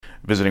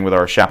visiting with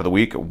our Chap of the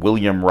Week,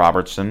 William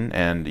Robertson.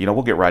 And,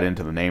 we'll get right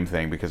into the name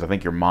thing because I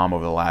think your mom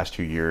over the last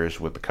 2 years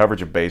with the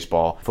coverage of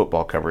baseball,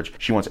 football coverage,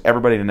 she wants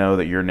everybody to know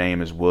that your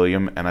name is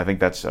William, and I think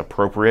that's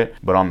appropriate.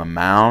 But on the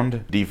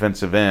mound,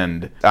 defensive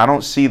end, I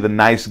don't see the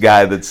nice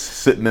guy that's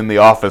sitting in the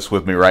office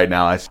with me right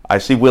now. I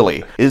see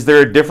Willie. Is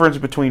there a difference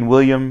between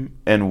William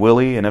and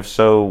Willie? And if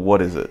so,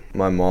 what is it?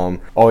 My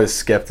mom, always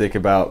skeptic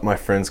about my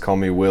friends call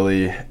me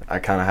Willie. I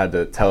kind of had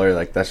to tell her,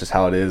 that's just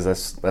how it is.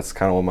 That's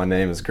kind of what my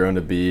name has grown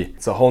to be.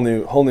 It's a whole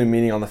new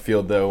meaning on the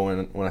field,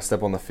 though. When I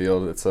step on the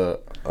field, it's a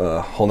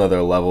whole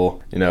nother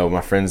level.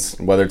 My friends,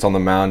 whether it's on the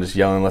mound just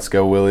yelling, "Let's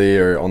go, Willie,"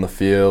 or on the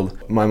field,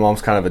 my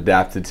mom's kind of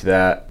adapted to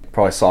that.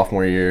 Probably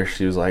sophomore year,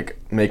 she was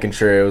making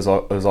sure it was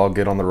all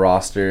good on the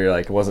roster,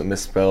 it wasn't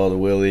misspelled,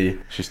 Willie.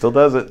 She still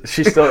does it. I'm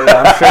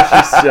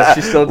sure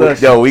she still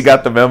does. Yo, we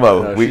got the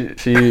memo.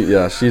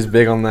 She's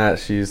big on that.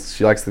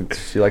 She likes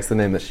the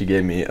name that she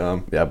gave me.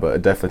 But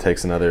it definitely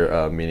takes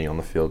another meaning on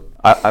the field.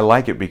 I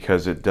like it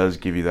because it does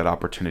give you that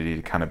opportunity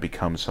to kind of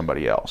become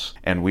somebody else.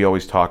 And we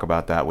always talk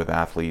about that with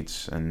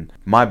athletes. And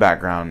my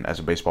background as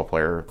a baseball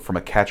player, from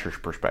a catcher's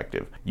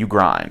perspective, you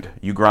grind.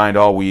 You grind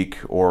all week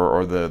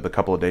or the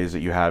couple of days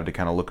that you have to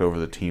kind of look over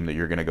the team that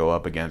you're going to go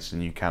up against,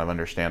 and you kind of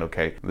understand,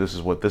 okay, this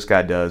is what this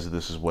guy does,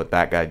 this is what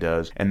that guy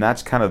does. And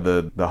that's kind of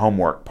the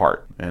homework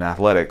part. In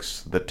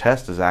athletics, the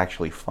test is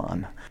actually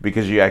fun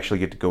because you actually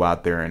get to go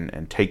out there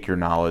and take your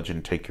knowledge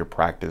and take your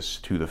practice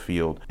to the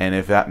field. And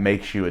if that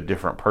makes you a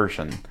different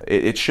person,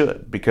 it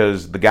should,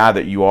 because the guy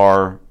that you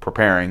are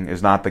preparing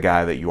is not the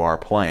guy that you are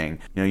playing.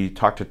 You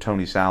talk to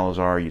Tony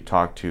Salazar, you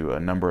talk to a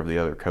number of the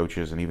other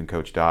coaches, and even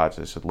Coach Dodds.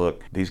 They said,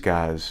 look, these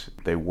guys,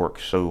 they work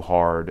so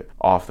hard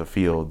off the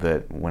field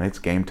that when it's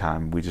game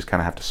time, we just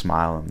kind of have to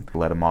smile and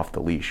let them off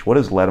the leash. What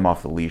does let them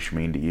off the leash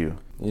mean to you?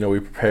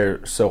 We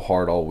prepare so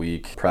hard all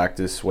week.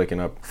 Practice, waking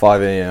up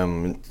 5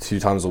 a.m.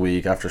 2 times a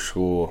week after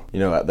school.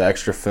 The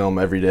extra film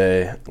every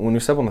day. When we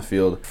step on the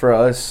field, for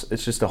us,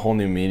 it's just a whole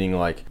new meaning.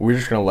 We're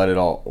just gonna let it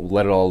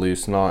all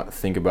loose, not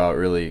think about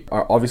really.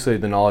 Obviously,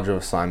 the knowledge of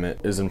assignment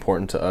is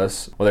important to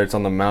us, whether it's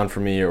on the mound for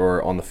me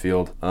or on the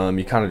field.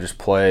 You kind of just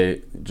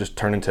play, just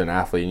turn into an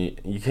athlete.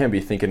 And you can't be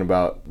thinking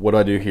about what do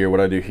I do here, what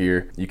do I do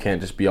here. You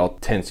can't just be all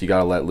tense. You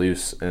gotta let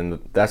loose, and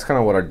that's kind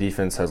of what our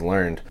defense has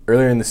learned.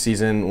 Earlier in the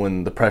season,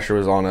 when the pressure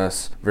was on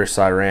us versus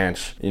Cy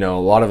Ranch, a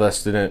lot of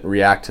us didn't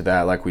react to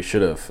that like we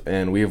should have,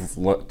 and we've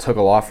took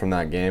a lot from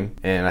that game.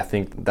 And I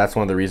think that's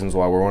one of the reasons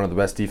why we're one of the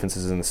best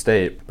defenses in the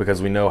state,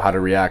 because we know how to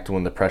react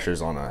when the pressure's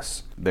on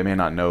us. They may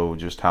not know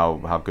just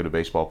how good a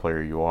baseball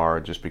player you are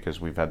just because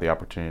we've had the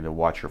opportunity to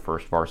watch your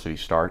first varsity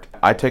start.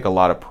 I take a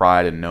lot of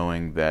pride in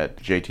knowing that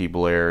JT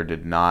Blair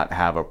did not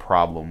have a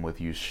problem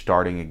with you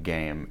starting a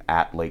game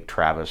at Lake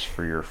Travis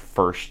for your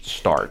first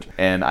start.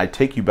 And I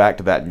take you back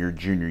to that in your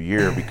junior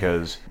year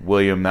because,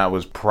 William, that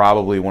was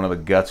probably one of the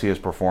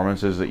gutsiest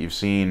performances that you've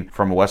seen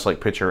from a Westlake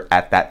pitcher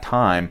at that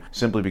time,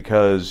 simply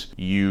because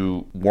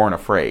you weren't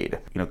afraid.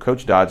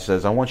 Coach Dodge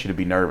says, I want you to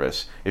be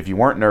nervous. If you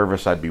weren't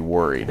nervous, I'd be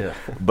worried. Yeah.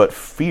 But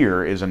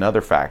fear is another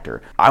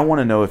factor. I want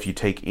to know if you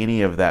take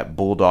any of that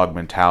bulldog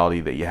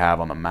mentality that you have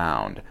on the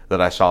mound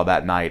that I saw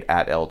that night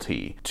at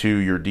LT to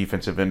your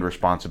defensive end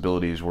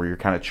responsibilities, where you're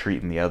kind of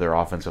treating the other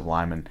offensive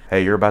linemen,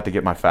 hey, you're about to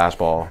get my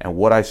fastball. And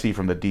what I see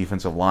from the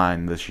defensive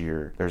line this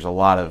year, there's a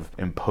lot of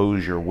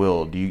impose your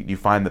will. Do you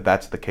find that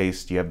that's the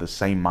case? Do you have the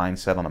same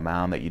mindset on the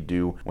mound that you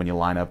do when you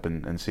line up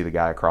and see the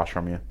guy across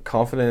from you?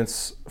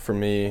 Confidence for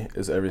me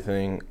is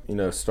everything.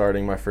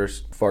 Starting my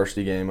first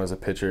varsity game as a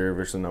pitcher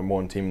versus the number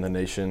 1 team in the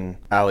nation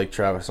at Lake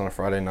Travis on a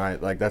Friday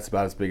night, that's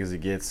about as big as it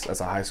gets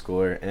as a high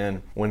schooler.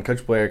 And when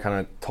Coach Blair kind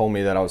of told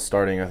me that I was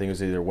starting, I think it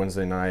was either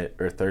Wednesday night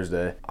or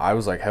Thursday, I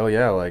was like, hell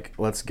yeah,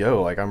 let's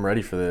go. I'm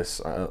ready for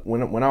this.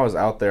 When I was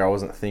out there, I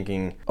wasn't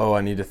thinking, oh,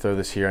 I need to throw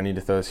this here, I need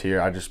to throw this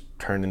here. I just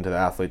turned into the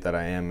athlete that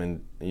I am,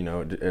 and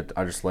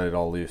I just let it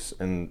all loose,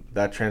 and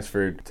that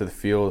transferred to the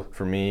field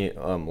for me.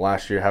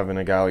 Last year, having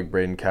a guy like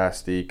Braden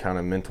Cassidy kind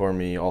of mentor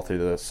me all through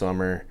the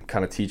summer,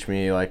 kind of teach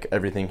me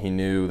everything he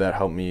knew, that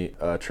helped me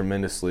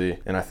tremendously,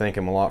 and I thank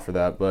him a lot for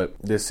that. But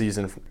this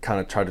season kind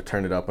of tried to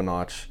turn it up a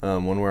notch.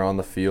 When we're on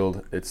the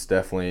field, it's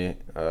definitely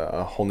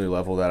a whole new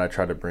level that I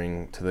try to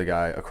bring to the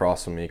guy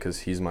across from me,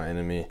 because he's my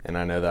enemy, and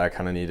I know that I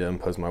kind of need to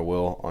impose my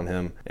will on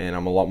him. And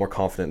I'm a lot more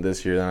confident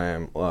this year than I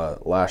am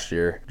last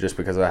year, just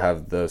because I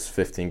have those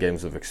 15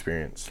 games of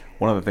experience.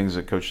 One of the things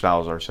that Coach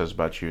Salazar says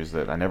about you is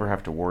that I never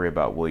have to worry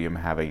about William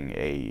having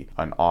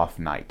an off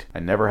night. I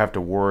never have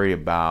to worry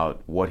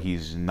about what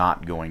he's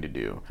not going to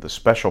do. The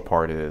special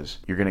part is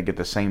you're going to get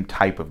the same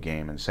type of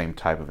game and same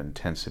type of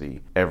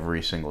intensity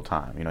every single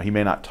time. He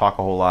may not talk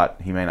a whole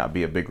lot, he may not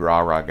be a big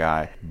rah-rah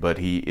guy, but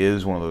he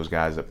is one of those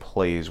guys that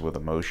plays with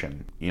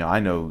emotion. I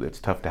know it's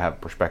tough to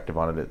have perspective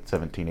on it at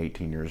 17,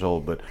 18 years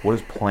old, but what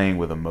does playing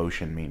with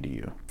emotion mean to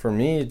you? For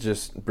me,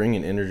 just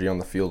bringing energy on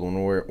the field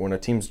when a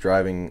team's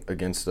driving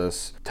against us,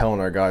 us telling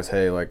our guys,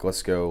 hey, like,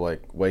 let's go,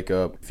 like, wake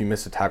up. If you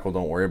miss a tackle,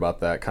 don't worry about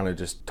that. Kind of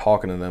just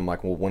talking to them,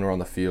 like, when we're on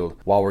the field,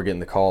 while we're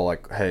getting the call,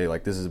 like, hey,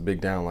 like, this is a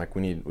big down, like,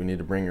 we need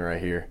to bring it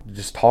right here.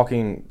 Just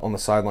talking on the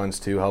sidelines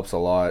too helps a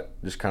lot,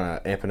 just kind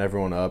of amping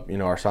everyone up. You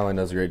know, our sideline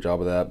does a great job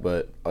of that,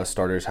 but us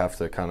starters have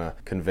to kind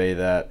of convey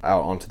that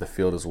out onto the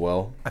field as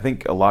well. I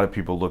think a lot of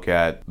people look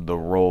at the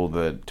role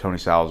that Tony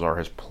Salazar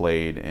has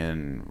played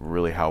in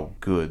really how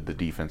good the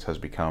defense has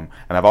become.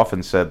 And I've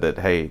often said that,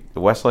 hey,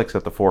 the Westlake's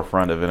at the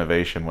forefront of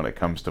innovation when it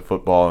comes to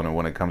football and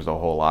when it comes to a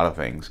whole lot of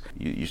things.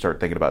 You start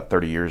thinking about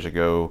 30 years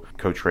ago,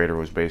 Coach Rader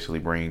was basically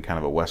bringing kind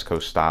of a West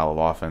Coast style of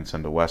offense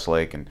into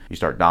Westlake, and you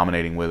start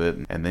dominating with it.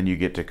 And then you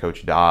get to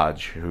Coach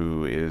Dodge,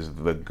 who is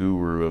the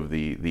guru of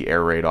the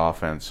air raid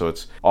offense. So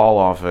it's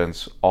all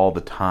offense all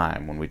the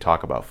time when we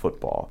talk about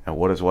football. And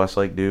what does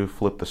Westlake do?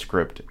 Flip the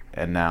script,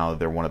 and now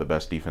they're one of the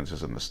best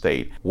defenses in the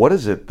state. What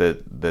is it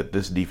that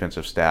this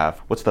defensive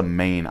staff, what's the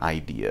main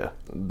idea?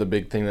 The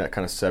big thing that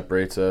kind of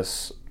separates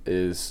us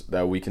is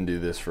that we can do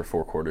this for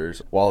 4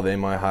 quarters. While they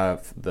might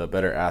have the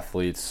better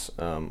athletes,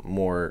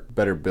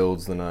 better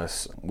builds than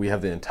us, we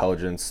have the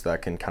intelligence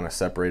that can kind of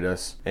separate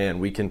us, and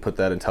we can put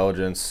that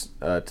intelligence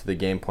to the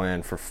game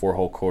plan for 4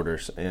 whole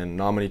quarters. And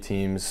not many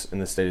teams in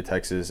the state of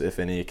Texas, if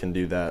any, can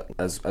do that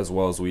as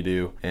well as we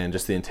do. And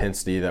just the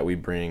intensity that we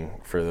bring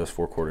for those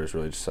 4 quarters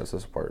really just sets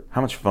us apart. How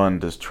much fun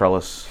does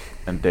Trellis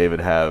and David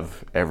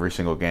have every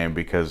single game?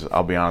 Because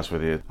I'll be honest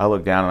with you, I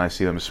look down and I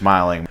see them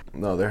smiling.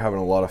 No, they're having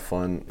a lot of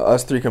fun.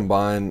 Us 3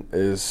 combined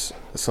is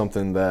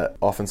something that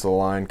offensive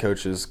line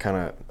coaches kind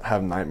of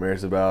have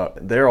nightmares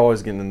about. They're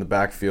always getting in the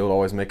backfield,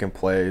 always making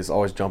plays,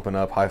 always jumping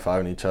up,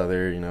 high-fiving each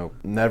other. You know,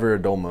 never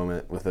a dull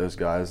moment with those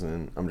guys,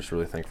 and I'm just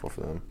really thankful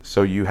for them.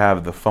 So you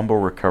have the fumble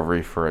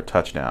recovery for a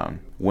touchdown.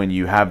 When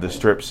you have the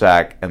strip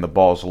sack and the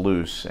ball's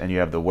loose and you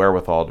have the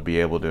wherewithal to be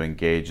able to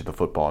engage the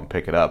football and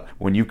pick it up,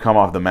 when you come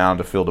off the mound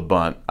to field a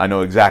bunt, I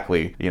know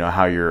exactly,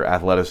 how your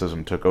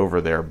athleticism took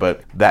over there,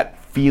 but that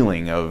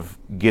feeling of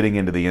getting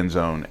into the end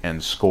zone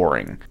and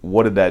scoring,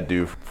 what did that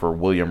do for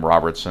William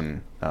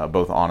Robertson,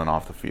 both on and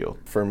off the field?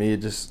 For me, it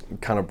just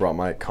kind of brought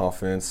my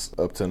confidence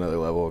up to another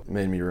level. It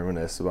made me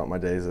reminisce about my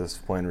days as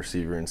playing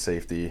receiver and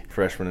safety,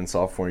 freshman and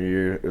sophomore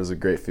year. It was a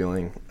great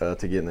feeling to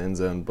get in the end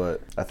zone,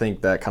 but I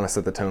think that kind of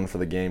set the tone for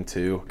the game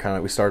too.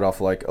 We started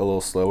off like a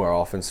little slow. Our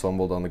offense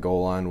fumbled on the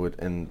goal line,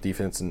 and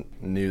defense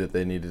knew that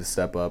they needed to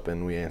step up,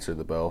 and we answered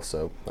the bell,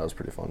 so that was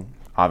pretty fun.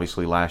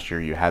 Obviously, last year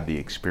you had the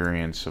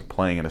experience of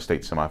playing in a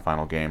state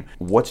semifinal game.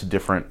 What's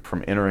different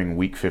from entering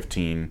Week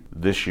 15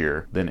 this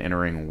year than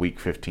entering Week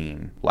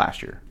 15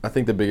 last year? I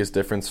think the biggest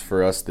difference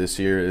for us this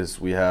year is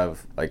we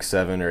have like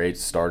 7 or 8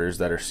 starters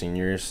that are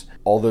seniors.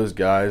 All those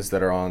guys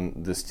that are on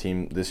this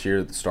team this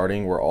year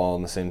starting were all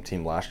on the same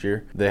team last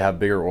year. They have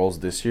bigger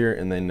roles this year,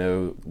 and they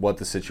know what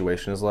the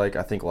situation is like.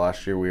 I think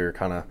last year we were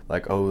kind of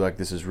like, oh, like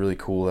this is really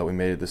cool that we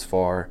made it this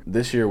far.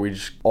 This year we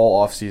just,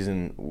 all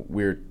offseason,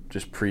 we're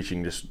just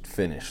preaching, just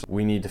finish.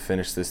 We need to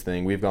finish this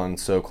thing. We've gotten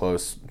so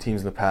close. Teams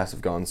in the past have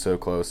gotten so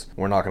close.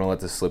 We're not going to let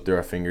this slip through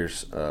our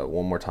fingers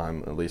one more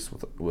time, at least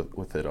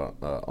with it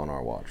on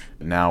our watch.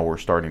 Now we're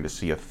starting to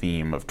see a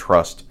theme of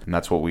trust, and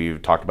that's what we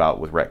talked about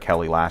with Rhett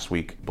Kelly last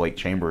week, Blake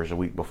Chambers a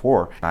week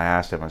before. I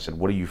asked him, I said,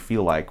 what do you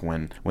feel like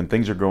when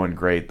things are going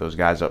great, those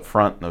guys up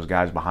front and those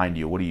guys behind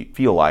you, what do you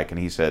feel like? And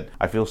he said,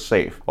 I feel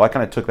safe. Well, I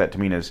kind of took that to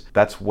mean is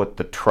that's what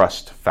the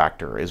trust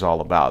factor is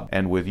all about.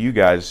 And with you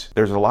guys,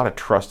 there's a lot of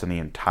trust in the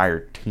entire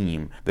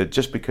team that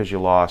just because you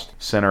lost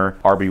center,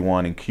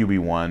 RB1, and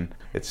QB1,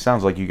 it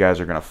sounds like you guys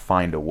are going to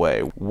find a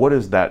way. What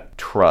does that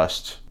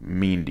trust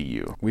mean to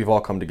you? We've all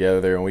come together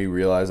there, and we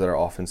realize that our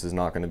offense is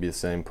not going to be the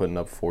same, putting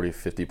up 40,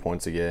 50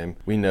 points a game.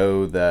 We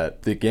know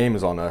that the game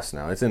is on us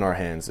now. It's in our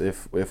hands.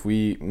 If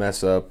we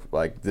mess up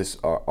like this,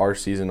 our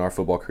season, our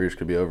football careers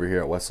could be over here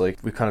at Westlake.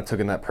 We've kind of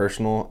taken that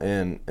personal,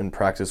 and in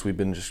practice, we've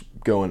been just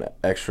going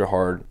extra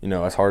hard,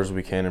 as hard as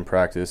we can in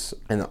practice.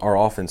 And our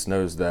offense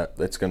knows that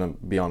it's going to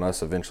be on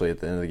us eventually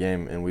at the end of the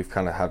game, and we've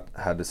kind of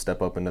had to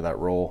step up into that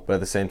role. But at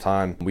the same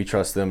time, we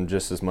trust them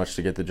just as much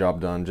to get the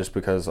job done. Just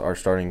because our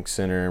starting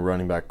center,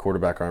 running back,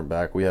 quarterback aren't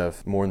back, we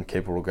have more than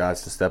capable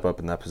guys to step up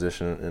in that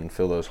position and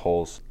fill those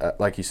holes.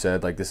 Like you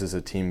said, like this is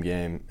a team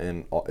game,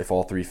 and if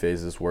all 3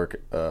 phases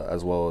work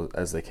as well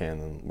as they can,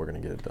 then we're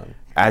going to get it done.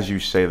 As you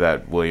say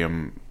that,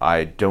 William,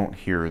 I don't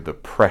hear the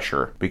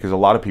pressure, because a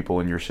lot of people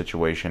in your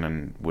situation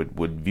and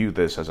would view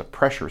this as a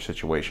pressure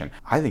situation.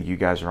 I think you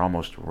guys are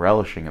almost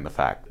relishing in the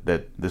fact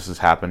that this has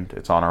happened.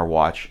 It's on our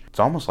watch. It's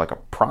almost like a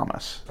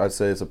promise. I'd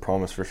say it's a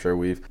promise for sure.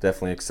 We've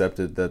definitely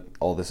accepted that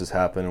all this has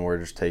happened, and we're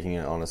just taking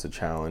it on as a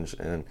challenge.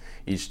 And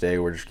each day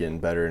we're just getting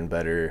better and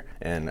better.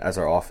 And as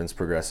our offense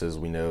progresses,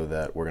 we know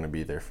that we're going to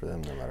be there for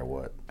them no matter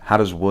what. How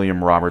does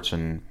William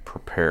Robertson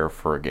prepare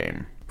for a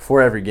game?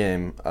 Before every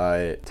game,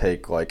 I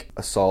take like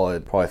a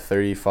solid probably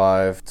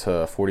 35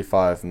 to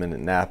 45 minute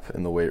nap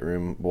in the weight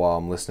room while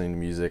I'm listening to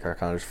music. I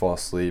kind of just fall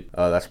asleep.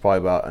 That's probably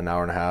about an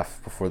hour and a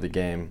half before the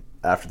game.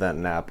 after that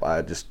nap,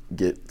 I just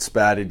get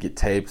spatted, get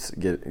taped,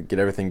 get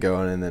everything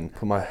going, and then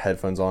put my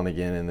headphones on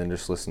again, and then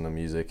just listen to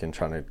music and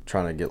trying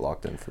to get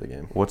locked in for the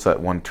game. What's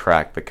that one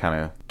track that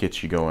kind of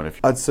gets you going?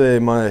 I'd say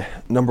my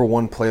number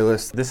one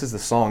playlist, this is the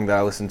song that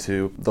I listen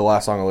to. The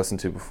last song I listen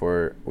to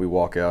before we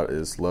walk out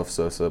is Love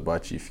Sosa by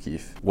Chief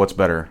Keef. What's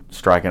better,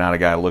 striking out a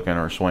guy looking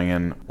or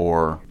swinging,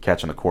 or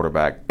catching the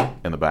quarterback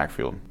in the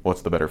backfield?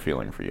 What's the better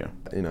feeling for you?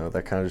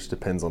 That kind of just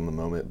depends on the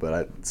moment, but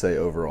I'd say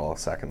overall,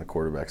 sacking the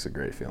quarterback's a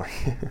great feeling.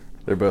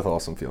 They're both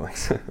awesome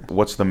feelings.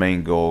 What's the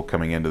main goal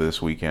coming into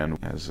this weekend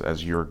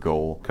as your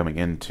goal coming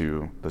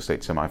into the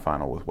state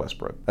semifinal with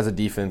Westbrook? As a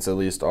defense, at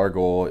least, our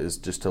goal is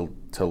just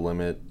to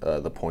limit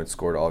the points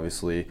scored,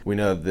 obviously. We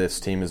know this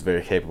team is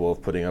very capable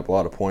of putting up a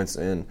lot of points,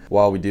 and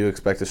while we do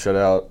expect a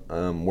shutout,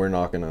 we're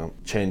not going to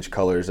change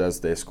colors as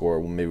they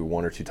score maybe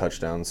 1 or 2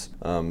 touchdowns.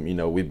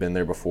 We've been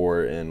there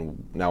before,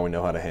 and now we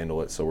know how to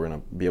handle it, so we're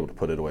going to be able to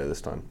put it away this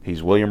time.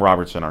 He's William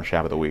Robertson, our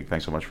Shab of the Week.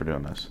 Thanks so much for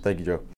doing this. Thank you, Joe.